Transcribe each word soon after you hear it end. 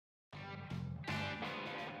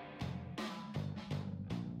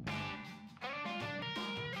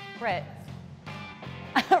Britt.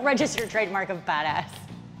 Registered trademark of badass.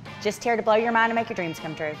 Just here to blow your mind and make your dreams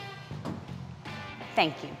come true.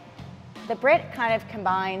 Thank you. The Britt kind of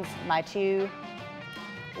combines my two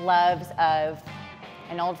loves of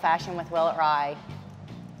an old fashioned with Willett rye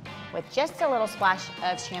with just a little splash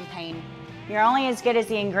of champagne. You're only as good as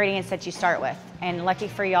the ingredients that you start with. And lucky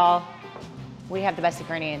for y'all, we have the best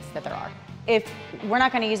ingredients that there are. If we're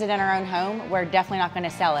not gonna use it in our own home, we're definitely not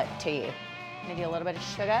gonna sell it to you. I'm gonna do a little bit of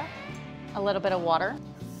sugar, a little bit of water.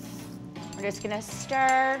 We're just gonna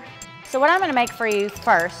stir. So what I'm gonna make for you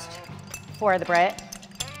first for the Britt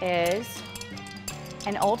is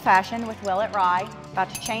an old fashioned with Willett rye,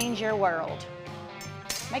 about to change your world.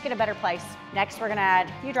 Make it a better place. Next, we're gonna add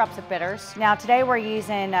a few drops of bitters. Now today we're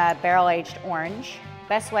using barrel-aged orange.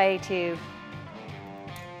 Best way to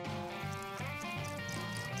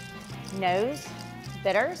nose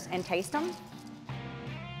bitters and taste them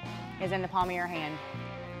is in the palm of your hand.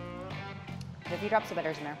 Put a few drops of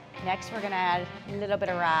bitters in there. Next, we're gonna add a little bit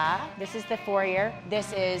of rye. This is the 4-year.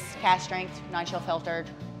 This is cast strength, non-chill filtered,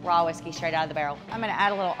 raw whiskey straight out of the barrel. I'm gonna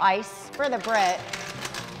add a little ice. For the Britt,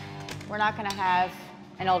 we're not gonna have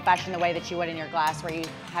an old fashioned the way that you would in your glass where you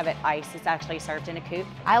have it iced. It's actually served in a coupe.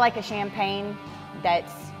 I like a champagne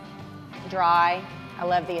that's dry. I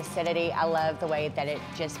love the acidity. I love the way that it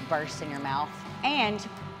just bursts in your mouth. And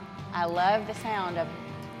I love the sound of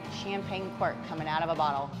champagne cork coming out of a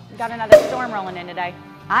bottle. We've got another storm rolling in today.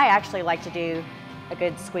 I actually like to do a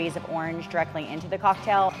good squeeze of orange directly into the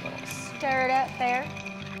cocktail. Stir it up there.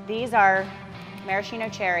 These are maraschino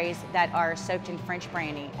cherries that are soaked in French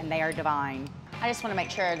brandy, and they are divine. I just want to make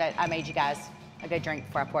sure that I made you guys a good drink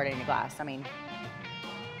before I poured it in your glass. I mean,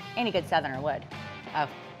 any good Southerner would. Oh,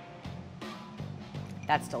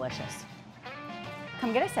 that's delicious.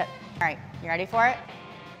 Come get a sip. All right, you ready for it?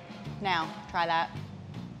 Now, try that.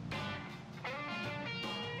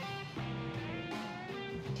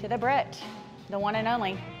 To the Britt, the one and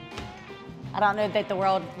only. I don't know that the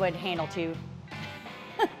world would handle two